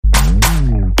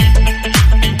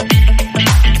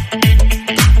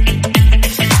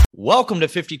Welcome to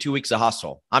 52 Weeks of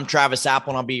Hustle. I'm Travis Apple,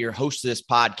 and I'll be your host of this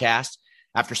podcast.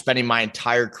 After spending my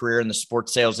entire career in the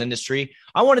sports sales industry,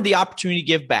 I wanted the opportunity to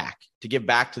give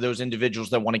back to those individuals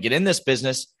that want to get in this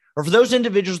business, or for those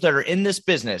individuals that are in this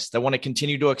business that want to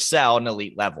continue to excel at an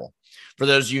elite level. For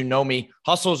those of you who know me,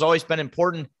 hustle has always been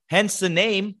important, hence the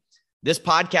name. This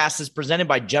podcast is presented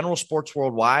by General Sports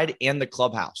Worldwide and the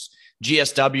Clubhouse.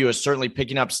 GSW is certainly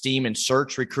picking up steam in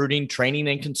search, recruiting, training,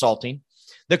 and consulting.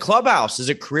 The Clubhouse is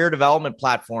a career development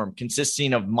platform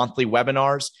consisting of monthly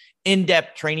webinars,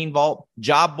 in-depth training vault,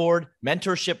 job board,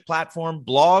 mentorship platform,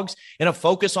 blogs, and a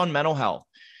focus on mental health.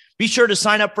 Be sure to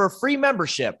sign up for a free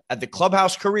membership at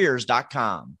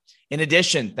theclubhousecareers.com. In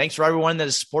addition, thanks for everyone that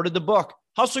has supported the book,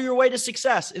 Hustle Your Way to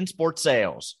Success in Sports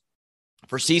Sales.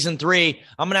 For season 3,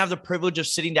 I'm going to have the privilege of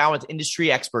sitting down with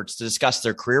industry experts to discuss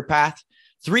their career path,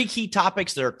 3 key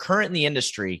topics that are current in the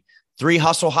industry, 3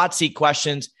 hustle hot seat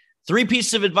questions, 3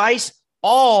 pieces of advice,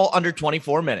 all under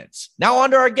 24 minutes. Now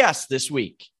on to our guests this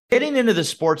week. Getting into the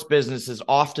sports business is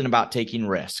often about taking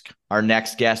risk. Our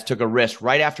next guest took a risk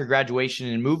right after graduation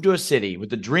and moved to a city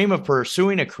with the dream of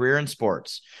pursuing a career in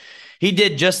sports. He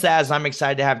did just that, as I'm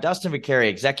excited to have Dustin Vicari,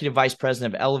 Executive Vice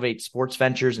President of Elevate Sports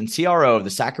Ventures and CRO of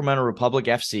the Sacramento Republic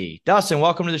FC. Dustin,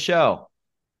 welcome to the show.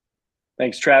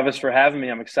 Thanks, Travis, for having me.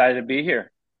 I'm excited to be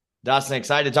here. Dustin,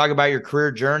 excited to talk about your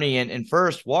career journey. And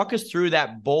first, walk us through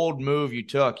that bold move you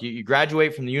took. You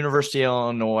graduate from the University of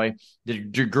Illinois, the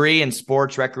degree in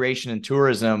sports, recreation, and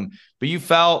tourism, but you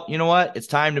felt, you know what, it's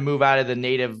time to move out of the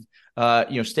native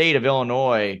state of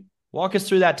Illinois. Walk us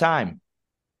through that time.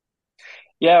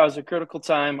 Yeah, it was a critical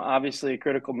time, obviously a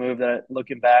critical move that,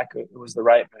 looking back, it was the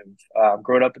right move.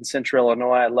 Growing up in Central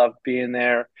Illinois, I loved being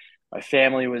there. My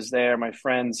family was there. My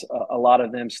friends, a lot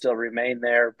of them still remain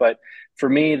there. But for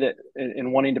me, that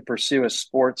in wanting to pursue a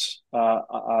sports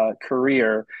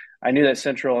career, I knew that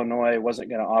Central Illinois wasn't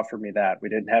going to offer me that. We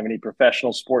didn't have any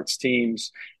professional sports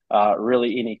teams,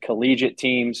 really any collegiate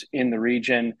teams in the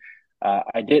region.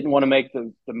 I didn't want to make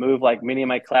the move like many of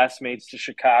my classmates to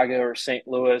Chicago or St.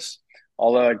 Louis.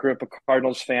 Although I grew up a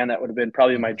Cardinals fan, that would have been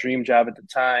probably my dream job at the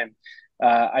time.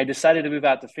 I decided to move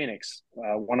out to Phoenix.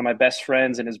 One of my best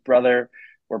friends and his brother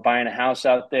were buying a house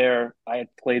out there. I had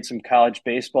played some college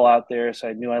baseball out there, so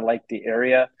I knew I liked the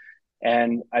area.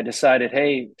 And I decided,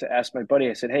 to ask my buddy,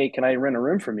 I said, hey, can I rent a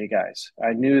room from you guys?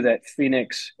 I knew that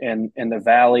Phoenix and the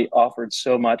Valley offered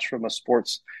so much from a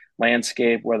sports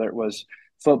landscape, whether it was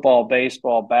football,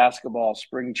 baseball, basketball,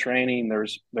 spring training.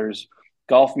 There's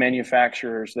golf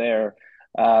manufacturers there.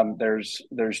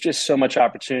 There's just so much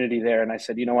opportunity there. And I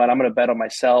said, you know what, I'm going to bet on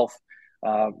myself,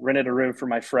 rented a room for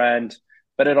my friend,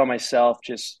 bet it on myself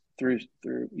just through,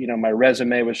 my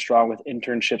resume was strong with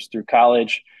internships through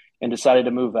college, and decided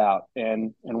to move out.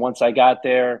 And once I got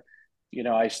there,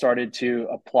 I started to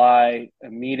apply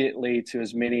immediately to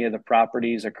as many of the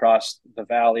properties across the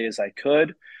Valley as I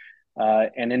could,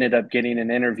 and ended up getting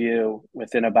an interview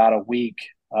within about a week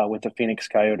with the Phoenix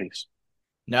Coyotes.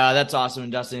 No, that's awesome.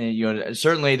 And Dustin,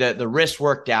 certainly the risk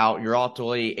worked out. You're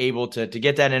ultimately able to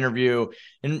get that interview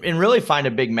and really find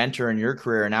a big mentor in your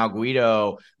career, and Al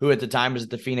Guido, who at the time was at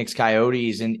the Phoenix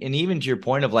Coyotes. And even to your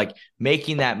point of like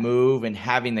making that move and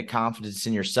having the confidence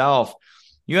in yourself,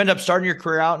 you end up starting your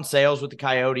career out in sales with the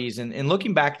Coyotes. And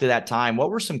looking back to that time,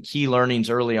 what were some key learnings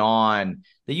early on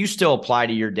that you still apply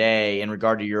to your day in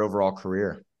regard to your overall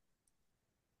career?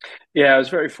 Yeah, I was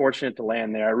very fortunate to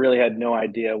land there. I really had no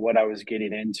idea what I was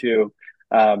getting into.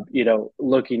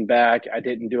 Looking back, I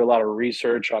didn't do a lot of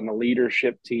research on the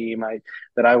leadership team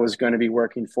that I was going to be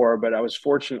working for, but I was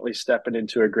fortunately stepping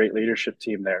into a great leadership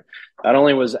team there. Not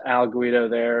only was Al Guido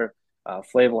there,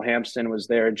 Flavel Hampton was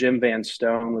there, Jim Van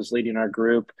Stone was leading our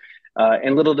group.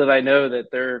 And little did I know that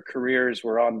their careers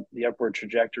were on the upward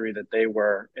trajectory that they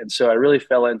were. And so I really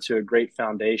fell into a great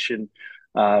foundation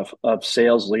of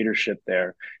sales leadership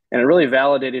there. And it really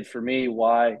validated for me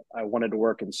why I wanted to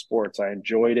work in sports. I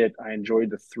enjoyed it. I enjoyed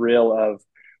the thrill of,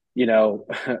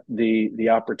 the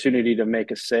opportunity to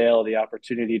make a sale, the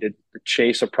opportunity to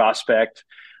chase a prospect.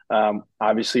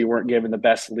 Obviously, you weren't given the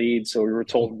best lead, so we were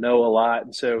told no a lot.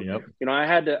 And so, Yep. I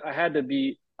had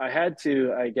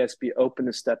to, I guess, be open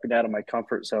to stepping out of my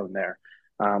comfort zone there.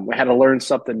 We had to learn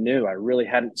something new. I really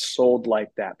hadn't sold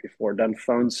like that before, done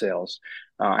phone sales.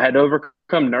 I had to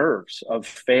overcome nerves of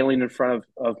failing in front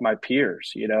of my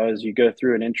peers. As you go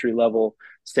through an entry-level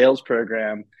sales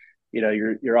program,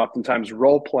 you're oftentimes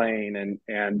role playing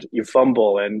and you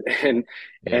fumble and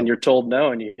you're told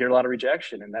no, and you hear a lot of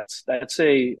rejection, and that's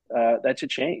a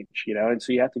change, and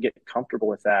so you have to get comfortable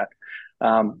with that.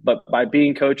 But by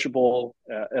being coachable,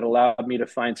 it allowed me to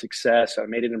find success. I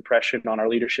made an impression on our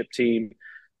leadership team.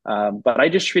 But I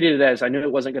just treated it as I knew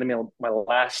it wasn't going to be my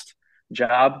last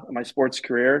job, my sports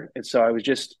career. And so I was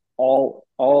just all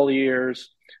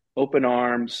ears, open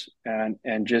arms,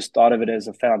 and just thought of it as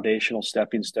a foundational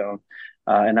stepping stone.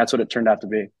 And that's what it turned out to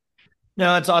be.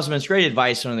 No, that's awesome. It's great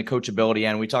advice on the coachability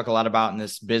end. We talk a lot about in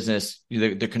this business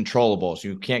the controllables.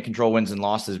 You can't control wins and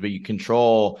losses, but you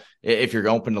control if you're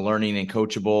open to learning and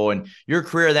coachable. And your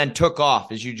career then took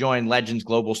off as you joined Legends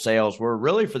Global Sales, where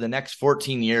really for the next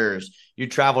 14 years, you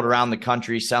traveled around the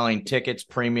country selling tickets,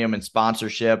 premium, and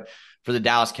sponsorship for the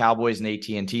Dallas Cowboys and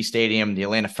AT&T Stadium, the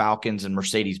Atlanta Falcons and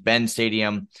Mercedes-Benz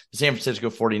Stadium, the San Francisco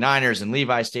 49ers and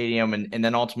Levi Stadium, and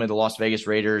then ultimately the Las Vegas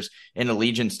Raiders in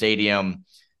Allegiant Stadium.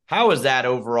 How was that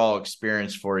overall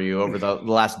experience for you over the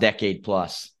last decade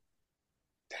plus?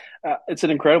 It's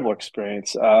an incredible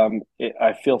experience.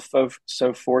 I feel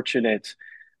so fortunate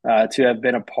to have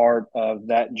been a part of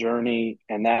that journey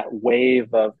and that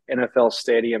wave of NFL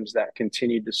stadiums that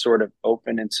continued to sort of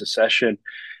open in succession.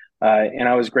 And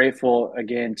I was grateful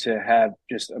again to have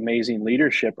just amazing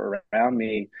leadership around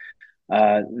me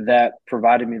that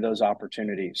provided me those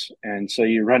opportunities. And so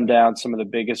you run down some of the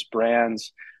biggest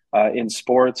brands in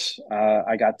sports.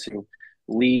 I got to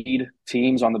lead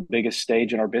teams on the biggest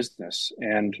stage in our business,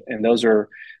 and those are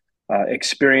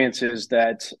experiences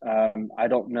that I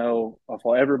don't know if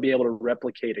I'll ever be able to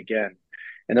replicate again.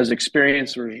 And those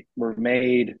experiences were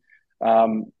made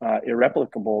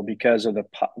irreplicable because of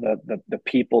the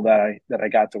people that I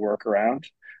got to work around,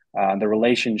 the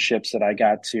relationships that I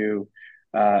got to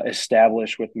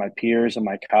establish with my peers and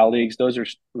my colleagues. Those are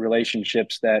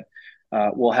relationships that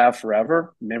we'll have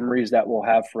forever, memories that we'll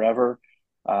have forever.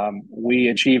 We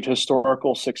achieved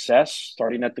historical success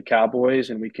starting at the Cowboys,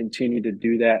 and we continue to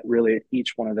do that really at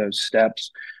each one of those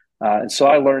steps. And so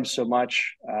I learned so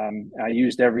much. I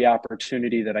used every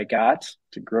opportunity that I got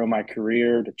to grow my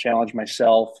career, to challenge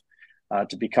myself,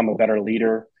 to become a better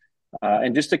leader,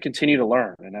 and just to continue to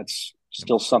learn. And that's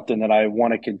still something that I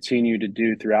want to continue to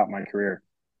do throughout my career.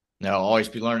 No, always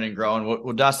be learning and growing.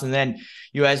 Well, Dustin, then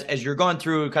as you're going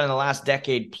through kind of the last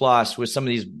decade plus with some of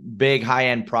these big high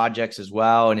end projects as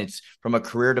well, and it's from a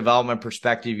career development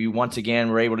perspective, you once again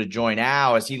were able to join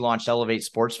Al as he launched Elevate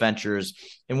Sports Ventures.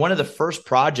 And one of the first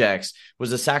projects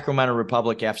was the Sacramento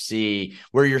Republic FC,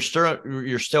 where you're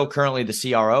still currently the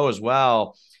CRO as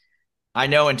well. I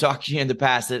know in talking to you in the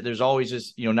past that there's always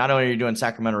just, not only are you doing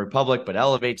Sacramento Republic, but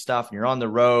Elevate stuff and you're on the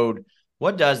road.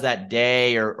 What does that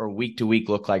day or week to week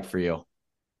look like for you?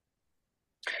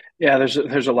 Yeah,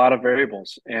 there's a lot of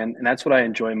variables, and that's what I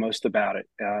enjoy most about it.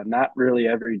 Not really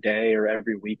every day or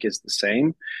every week is the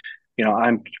same.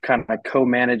 I'm kind of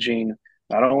co-managing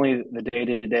not only the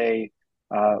day-to-day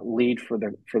lead for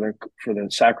the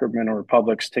Sacramento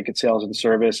Republic's ticket sales and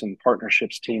service and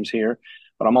partnerships teams here,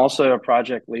 but I'm also a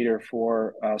project leader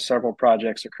for several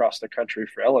projects across the country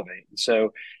for Elevate. And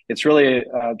so it's really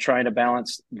trying to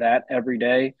balance that every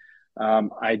day.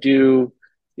 I do,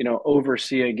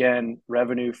 oversee again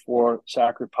revenue for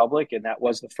Sac Republic, and that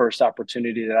was the first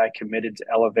opportunity that I committed to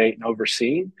elevate and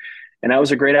overseeing. And that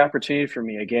was a great opportunity for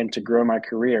me again to grow my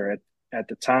career. At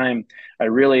the time, I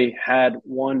really had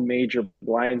one major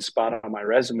blind spot on my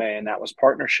resume, and that was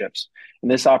partnerships. And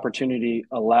this opportunity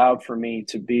allowed for me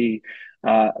to be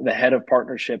the head of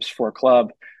partnerships for a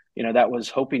club, that was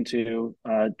hoping to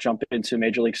jump into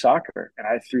Major League Soccer. And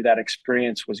I, through that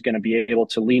experience, was going to be able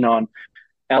to lean on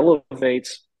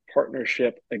Elevate's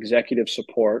partnership executive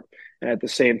support, and at the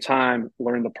same time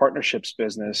learn the partnerships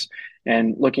business.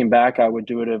 And looking back, I would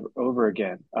do it over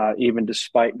again. Even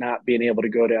despite not being able to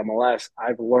go to MLS,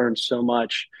 I've learned so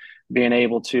much being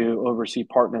able to oversee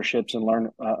partnerships and learn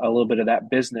a little bit of that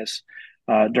business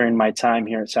during my time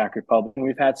here at Sac Republic. And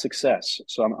we've had success.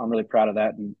 So I'm really proud of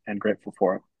that and grateful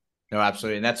for it. No,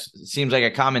 absolutely. And that seems like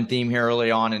a common theme here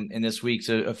early on in this week's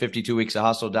 52 Weeks of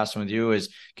Hustle, Dustin, with you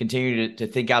is continue to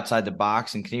think outside the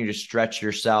box and continue to stretch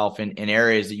yourself in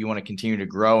areas that you want to continue to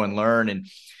grow and learn. And,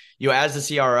 as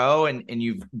the CRO and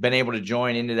you've been able to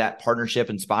join into that partnership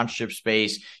and sponsorship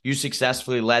space, you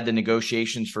successfully led the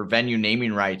negotiations for venue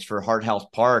naming rights for Heart Health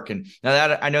Park. And now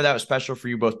that I know that was special for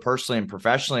you both personally and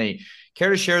professionally. Care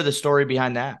to share the story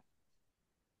behind that?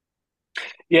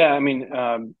 Yeah, I mean,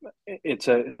 it's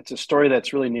a story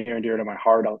that's really near and dear to my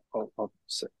heart. I'll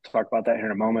talk about that here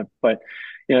in a moment. But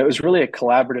it was really a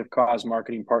collaborative cause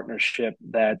marketing partnership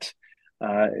that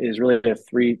is really a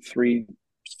three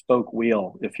spoke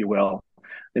wheel, if you will.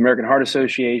 The American Heart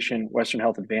Association, Western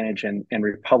Health Advantage, and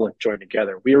Republic joined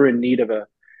together. We were in need of a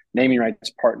naming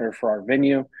rights partner for our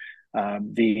venue.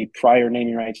 The prior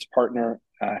naming rights partner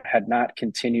had not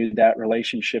continued that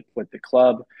relationship with the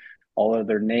club, although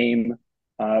their name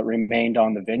remained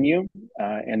on the venue.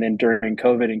 And then during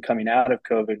COVID and coming out of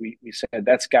COVID, we said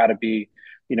that's got to be,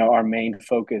 our main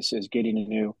focus is getting a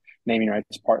new naming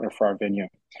rights partner for our venue.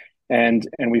 And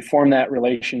we formed that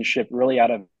relationship really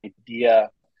out of an idea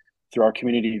through our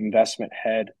community investment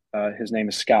head. His name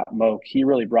is Scott Moak. He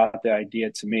really brought the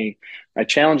idea to me. I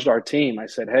challenged our team. I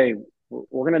said, hey,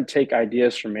 we're going to take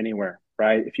ideas from anywhere,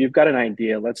 right? If you've got an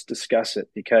idea, let's discuss it,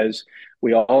 because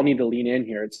we all need to lean in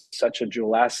here. It's such a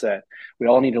jewel asset. We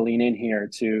all need to lean in here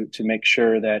to make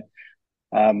sure that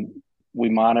we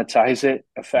monetize it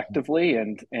effectively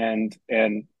and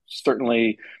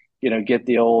certainly, get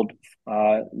the old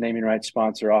naming rights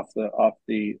sponsor off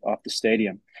the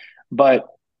stadium. But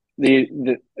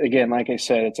again, like I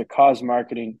said, it's a cause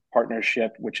marketing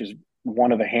partnership, which is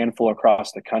one of a handful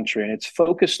across the country, and it's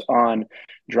focused on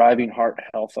driving heart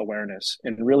health awareness.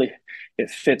 And really, it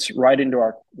fits right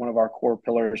into one of our core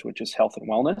pillars, which is health and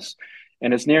wellness.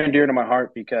 And it's near and dear to my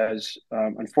heart because,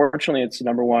 unfortunately, it's the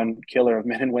number one killer of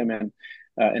men and women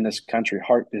in this country,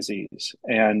 heart disease.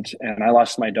 And I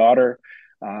lost my daughter.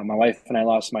 My wife and I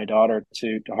lost my daughter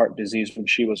to heart disease when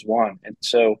she was 1. And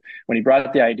so when he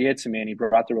brought the idea to me and he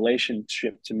brought the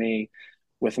relationship to me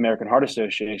with American Heart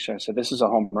Association, I said, this is a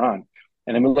home run.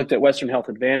 And then we looked at Western Health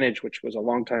Advantage, which was a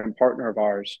longtime partner of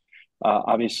ours,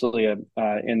 obviously in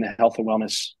the health and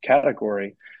wellness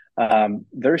category.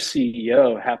 Their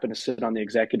CEO happened to sit on the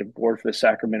executive board for the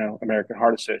Sacramento American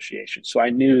Heart Association. So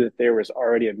I knew that there was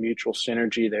already a mutual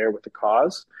synergy there with the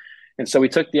cause. And so we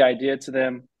took the idea to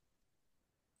them,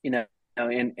 and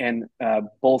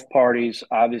both parties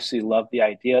obviously loved the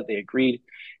idea. They agreed.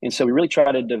 And so we really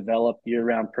try to develop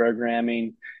year-round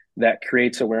programming that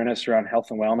creates awareness around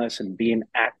health and wellness and being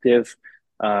active.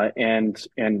 And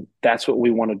that's what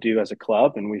we want to do as a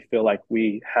club. And we feel like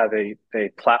we have a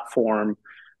platform,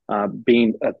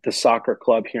 being at the soccer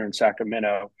club here in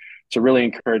Sacramento, to really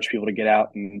encourage people to get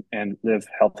out and live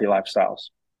healthy lifestyles.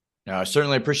 No, I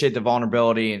certainly appreciate the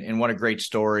vulnerability and what a great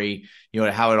story,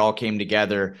 how it all came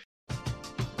together.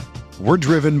 We're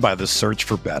driven by the search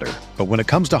for better. But when it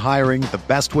comes to hiring, the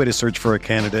best way to search for a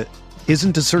candidate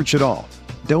isn't to search at all.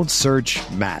 Don't search,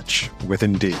 match with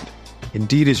Indeed.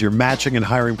 Indeed is your matching and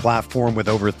hiring platform with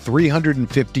over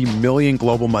 350 million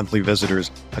global monthly visitors,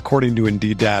 according to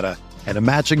Indeed data, and a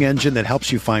matching engine that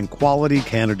helps you find quality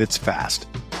candidates fast.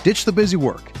 Ditch the busy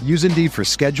work. Use Indeed for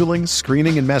scheduling,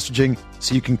 screening, and messaging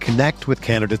so you can connect with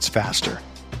candidates faster.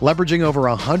 Leveraging over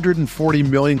 140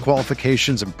 million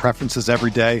qualifications and preferences every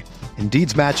day,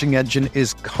 Indeed's matching engine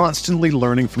is constantly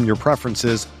learning from your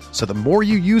preferences, so the more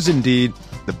you use Indeed,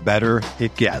 the better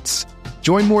it gets.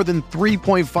 Join more than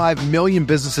 3.5 million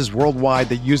businesses worldwide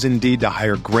that use Indeed to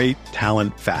hire great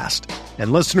talent fast.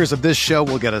 And listeners of this show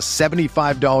will get a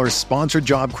 $75 sponsored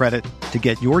job credit to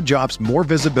get your jobs more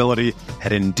visibility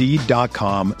at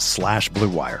Indeed.com/Blue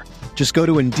Wire. Just go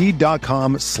to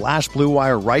Indeed.com/Blue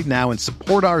Wire right now and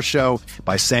support our show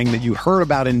by saying that you heard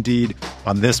about Indeed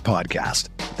on this podcast.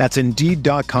 That's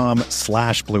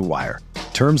Indeed.com/Blue Wire.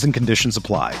 Terms and conditions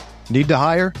apply. Need to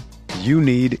hire? You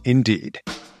need Indeed.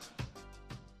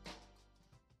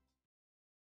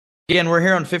 Again, we're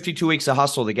here on 52 Weeks of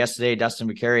Hustle. The guest today, Dustin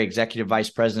Vicari, Executive Vice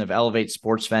President of Elevate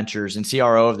Sports Ventures and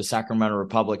CRO of the Sacramento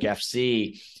Republic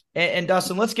FC. And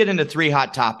Dustin, let's get into 3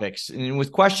 hot topics. And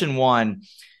with question 1,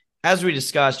 as we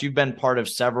discussed, you've been part of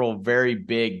several very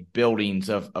big buildings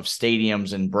of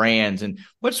stadiums and brands. And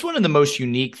what's one of the most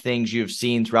unique things you've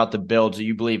seen throughout the builds that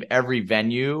you believe every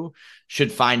venue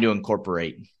should find to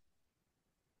incorporate?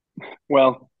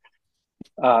 Well,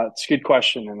 it's a good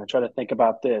question, and I try to think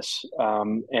about this.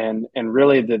 And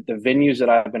really, the venues that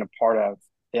I've been a part of,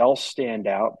 they all stand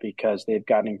out because they've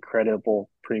got incredible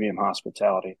premium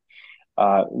hospitality.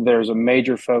 There's a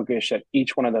major focus at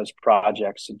each one of those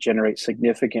projects to generate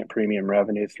significant premium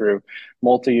revenue through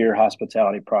multi-year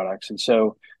hospitality products. And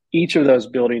so each of those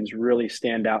buildings really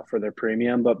stand out for their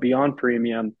premium. But beyond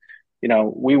premium,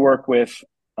 we work with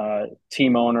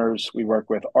team owners, we work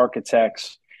with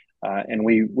architects, and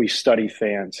we study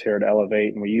fans here at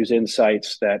Elevate, and we use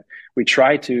insights that we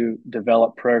try to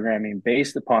develop programming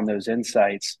based upon those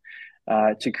insights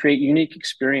to create unique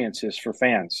experiences for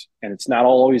fans. And it's not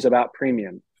always about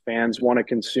premium. Fans want to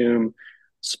consume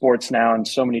sports now in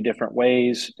so many different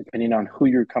ways, depending on who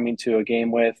you're coming to a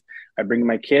game with. I bring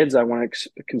my kids, I want to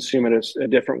consume it a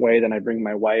different way than I bring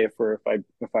my wife, or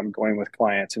if I'm going with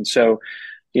clients. And so,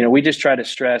 we just try to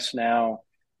stress now,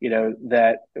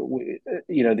 that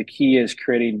the key is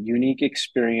creating unique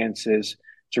experiences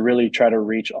to really try to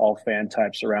reach all fan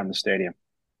types around the stadium.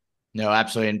 No,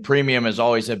 absolutely. And premium is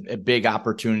always a big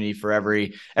opportunity for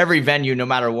every venue, no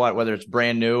matter what, whether it's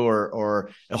brand new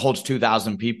or it holds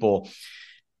 2,000 people.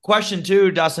 Question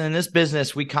two, Dustin, in this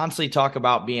business, we constantly talk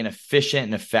about being efficient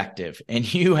and effective.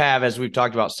 And you have, as we've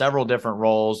talked about, several different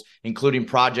roles, including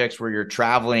projects where you're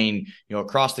traveling,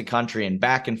 across the country and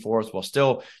back and forth while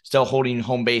still holding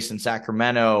home base in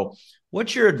Sacramento.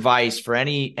 What's your advice for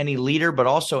any leader, but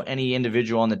also any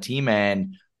individual on the team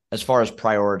end as far as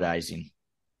prioritizing?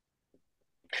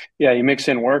 Yeah, you mix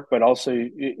in work, but also,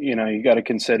 you got to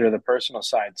consider the personal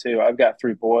side too. I've got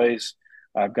 3 boys.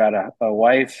 I've got a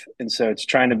wife. And so it's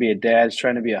trying to be a dad, it's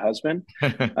trying to be a husband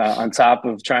on top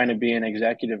of trying to be an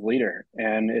executive leader.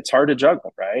 And it's hard to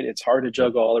juggle, right? It's hard to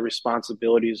juggle all the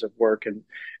responsibilities of work and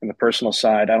the personal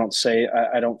side. I don't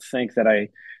think that I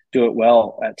do it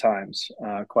well at times,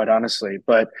 quite honestly,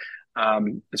 but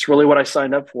it's really what I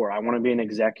signed up for. I want to be an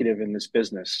executive in this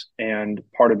business. And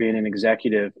part of being an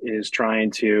executive is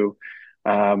trying to,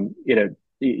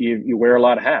 you wear a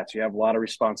lot of hats, you have a lot of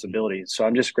responsibilities. So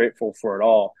I'm just grateful for it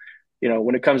all.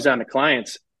 When it comes down to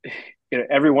clients,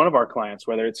 every one of our clients,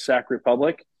 whether it's Sac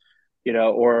Republic,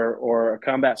 or a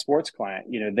combat sports client,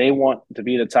 they want to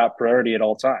be the top priority at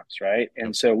all times. Right.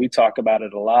 And so we talk about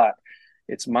it a lot.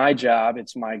 It's my job,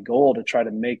 it's my goal to try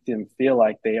to make them feel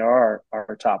like they are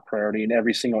our top priority in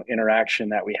every single interaction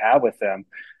that we have with them.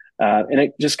 And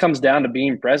it just comes down to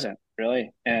being present,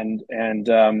 really, and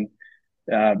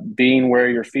being where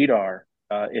your feet are,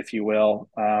 if you will,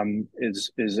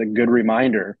 is a good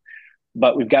reminder.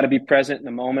 But we've got to be present in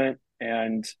the moment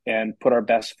and put our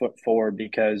best foot forward,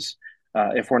 because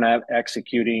if we're not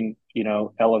executing,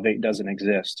 Elevate doesn't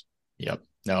exist. Yep.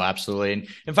 No, absolutely.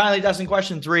 And finally, Dustin,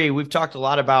 question 3, we've talked a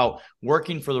lot about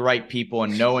working for the right people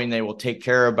and knowing they will take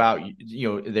care about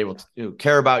you, they will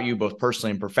care about you both personally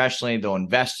and professionally. They'll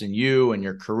invest in you and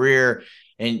your career.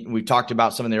 And we've talked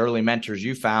about some of the early mentors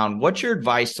you found. What's your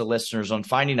advice to listeners on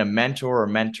finding a mentor or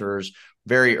mentors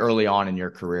very early on in your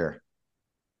career?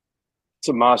 It's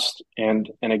a must.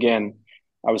 And again,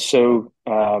 I was so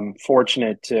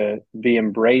fortunate to be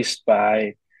embraced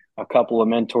by a couple of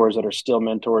mentors that are still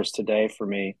mentors today for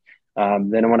me.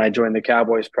 Then when I joined the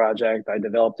Cowboys Project, I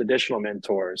developed additional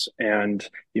mentors, and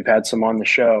you've had some on the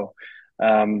show.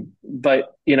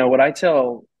 But what I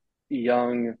tell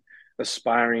young,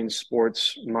 aspiring,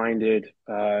 sports-minded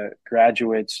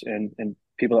graduates and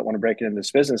people that want to break into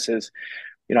this business is,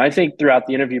 I think throughout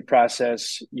the interview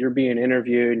process, you're being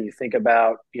interviewed, and you think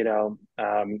about,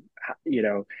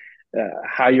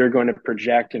 how you're going to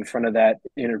project in front of that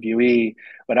interviewee.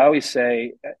 But I always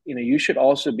say, you should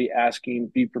also be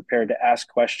prepared to ask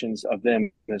questions of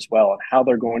them as well, and how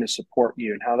they're going to support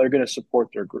you and how they're going to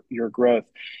support your growth,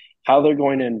 how they're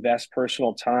going to invest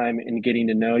personal time in getting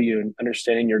to know you and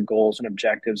understanding your goals and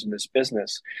objectives in this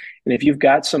business. And if you've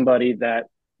got somebody that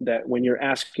when you're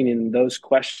asking those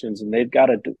questions and they've got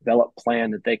a developed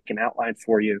plan that they can outline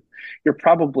for you, you're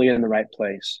probably in the right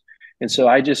place. And so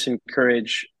I just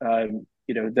encourage,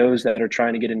 those that are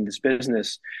trying to get into this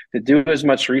business to do as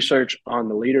much research on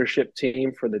the leadership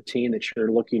team for the team that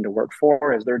you're looking to work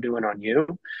for as they're doing on you,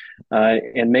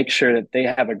 and make sure that they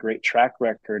have a great track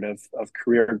record of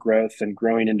career growth and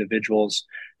growing individuals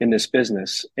in this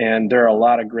business. And there are a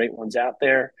lot of great ones out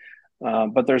there,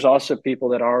 but there's also people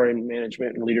that are in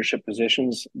management and leadership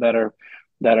positions that are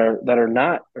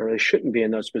not, or they shouldn't be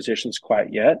in those positions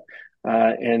quite yet.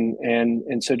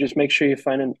 And so just make sure you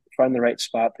find the right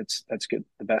spot that's good,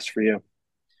 the best for you.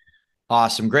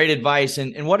 Awesome. Great advice.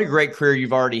 And what a great career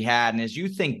you've already had. And as you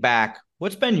think back,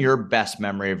 what's been your best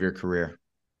memory of your career?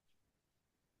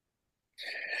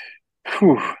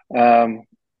 Well,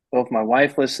 if my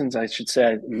wife listens, I should say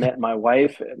I met my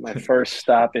wife at my first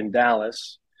stop in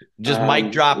Dallas. Just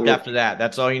mic dropped after that.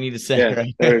 That's all you need to say. Yeah,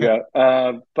 right? There we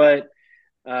go.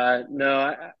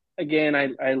 No, again,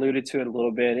 I alluded to it a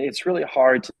little bit. It's really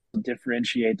hard to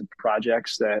differentiate the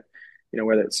projects that,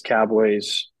 whether it's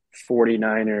Cowboys,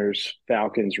 49ers,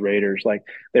 Falcons, Raiders, like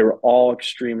they were all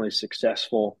extremely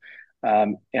successful.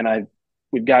 And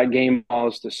we've got game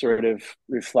balls to sort of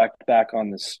reflect back on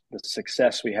the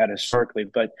success we had historically,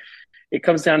 but it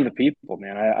comes down to the people,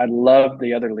 man. I love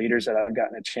the other leaders that I've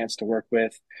gotten a chance to work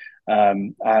with.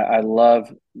 I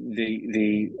love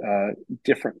the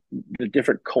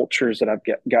different cultures that I've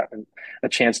gotten a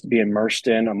chance to be immersed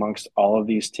in amongst all of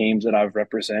these teams that I've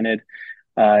represented.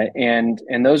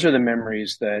 And those are the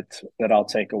memories that I'll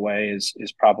take away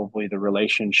is probably the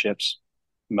relationships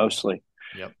mostly.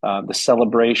 Yep. The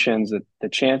celebrations, the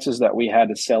chances that we had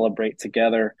to celebrate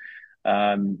together,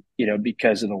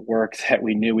 because of the work that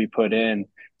we knew we put in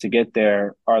to get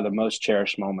there are the most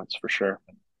cherished moments for sure.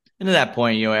 And at that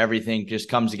point, everything just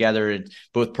comes together,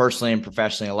 both personally and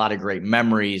professionally, a lot of great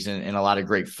memories and a lot of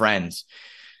great friends.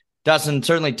 Dustin,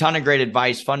 certainly a ton of great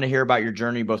advice. Fun to hear about your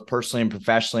journey, both personally and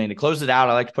professionally. And to close it out,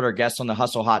 I like to put our guests on the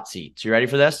hustle hot seat. So you ready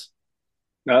for this?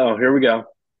 Oh, here we go.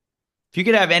 If you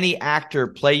could have any actor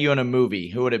play you in a movie,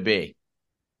 who would it be?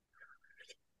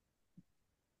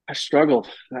 I struggled.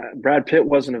 Brad Pitt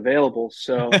wasn't available,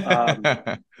 so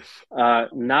not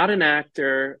an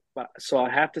actor. So I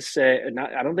have to say,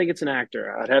 I don't think it's an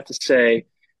actor. I'd have to say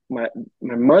my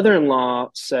mother-in-law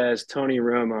says Tony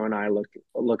Romo and I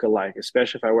look alike,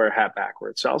 especially if I wear a hat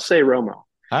backwards. So I'll say Romo. All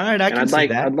right, I can see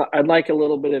that. I'd like a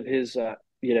little bit of his,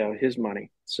 his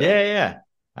money. So. Yeah,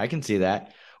 I can see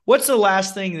that. What's the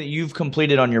last thing that you've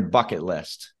completed on your bucket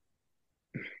list?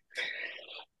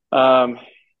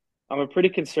 I'm a pretty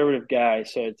conservative guy,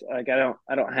 so it's like I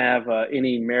don't have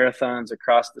any marathons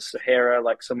across the Sahara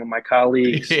like some of my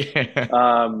colleagues.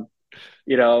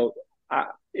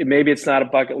 Maybe it's not a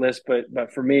bucket list,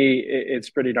 but for me, it's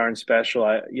pretty darn special.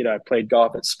 I played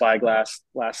golf at Spyglass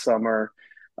last summer,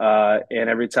 and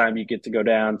every time you get to go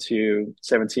down to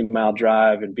 17-mile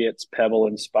drive and be at Pebble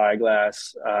and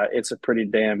Spyglass, it's a pretty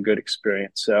damn good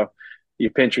experience. So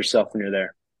you pinch yourself when you're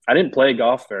there. I didn't play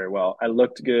golf very well. I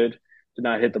looked good. Did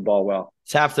not hit the ball well.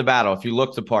 It's half the battle if you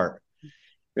look the part.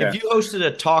 Yeah. If you hosted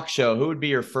a talk show, who would be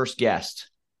your first guest?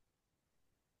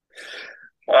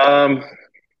 That's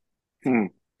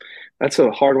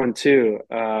a hard one too.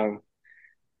 I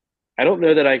don't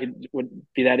know that would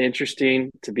be that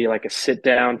interesting to be like a sit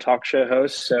down talk show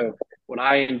host. So what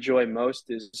I enjoy most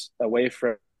is away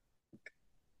from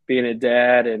being a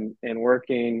dad and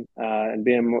working and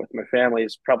being with my family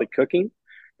is probably cooking.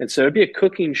 And so it'd be a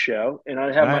cooking show, and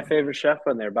I'd have my favorite chef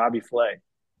on there, Bobby Flay.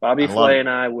 Bobby Flay and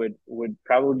I would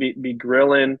probably be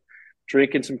grilling,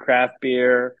 drinking some craft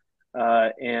beer,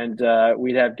 and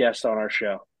we'd have guests on our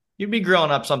show. You'd be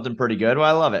grilling up something pretty good. Well,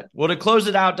 I love it. Well, to close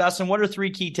it out, Dustin, what are 3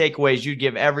 key takeaways you'd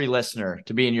give every listener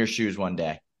to be in your shoes one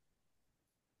day?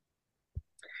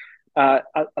 I'll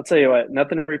tell you what,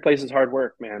 nothing replaces hard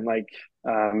work, man. Like,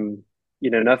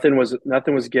 nothing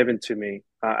was given to me.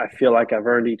 I feel like I've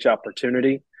earned each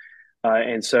opportunity.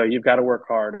 And so you've got to work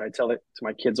hard. I tell it to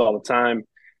my kids all the time.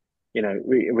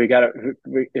 We got to,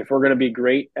 if we're going to be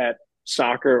great at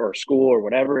soccer or school or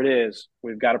whatever it is,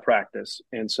 we've got to practice.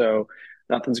 And so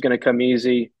nothing's going to come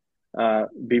easy.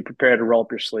 Be prepared to roll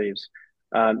up your sleeves.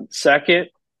 Second,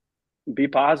 be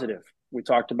positive. We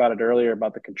talked about it earlier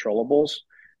about the controllables.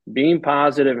 Being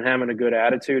positive and having a good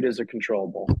attitude is a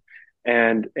controllable.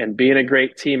 And being a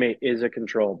great teammate is a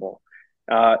controllable.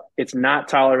 It's not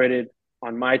tolerated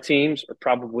on my teams or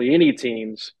probably any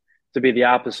teams to be the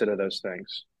opposite of those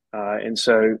things. And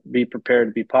so be prepared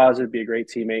to be positive, be a great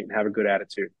teammate, and have a good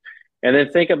attitude. And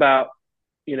then think about,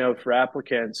 for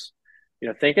applicants,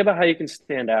 think about how you can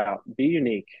stand out, be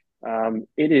unique.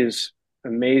 It is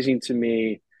amazing to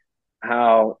me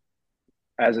how,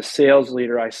 as a sales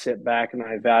leader, I sit back and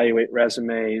I evaluate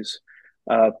resumes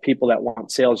of people that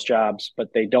want sales jobs,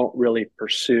 but they don't really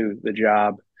pursue the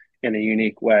job in a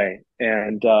unique way.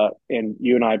 And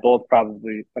you and I both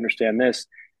probably understand this.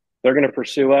 They're going to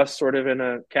pursue us sort of in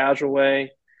a casual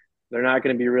way. They're not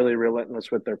going to be really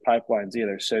relentless with their pipelines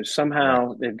either. So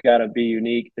somehow they've got to be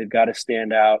unique. They've got to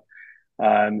stand out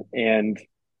and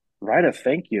write a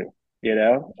thank you,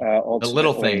 ultimately. The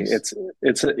little things.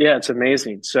 It's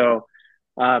amazing. So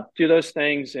do those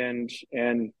things and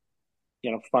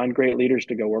find great leaders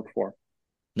to go work for.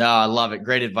 No, I love it.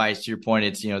 Great advice. To your point,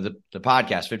 it's, the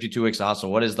podcast, 52 Weeks of Hustle.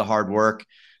 What is the hard work,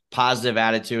 positive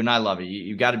attitude? And I love it.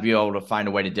 You've got to be able to find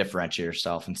a way to differentiate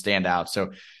yourself and stand out.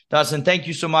 So, Dustin, thank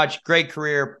you so much. Great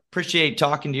career. Appreciate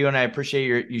talking to you, and I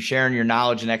appreciate you sharing your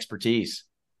knowledge and expertise.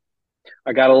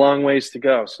 I got a long ways to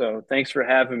go. So thanks for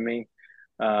having me.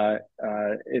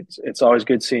 It's always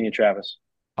good seeing you, Travis.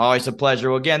 Always a pleasure.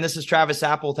 Well, again, this is Travis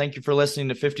Apple. Thank you for listening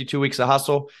to 52 Weeks of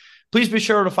Hustle. Please be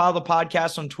sure to follow the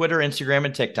podcast on Twitter, Instagram,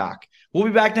 and TikTok. We'll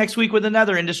be back next week with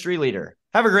another industry leader.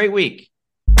 Have a great week.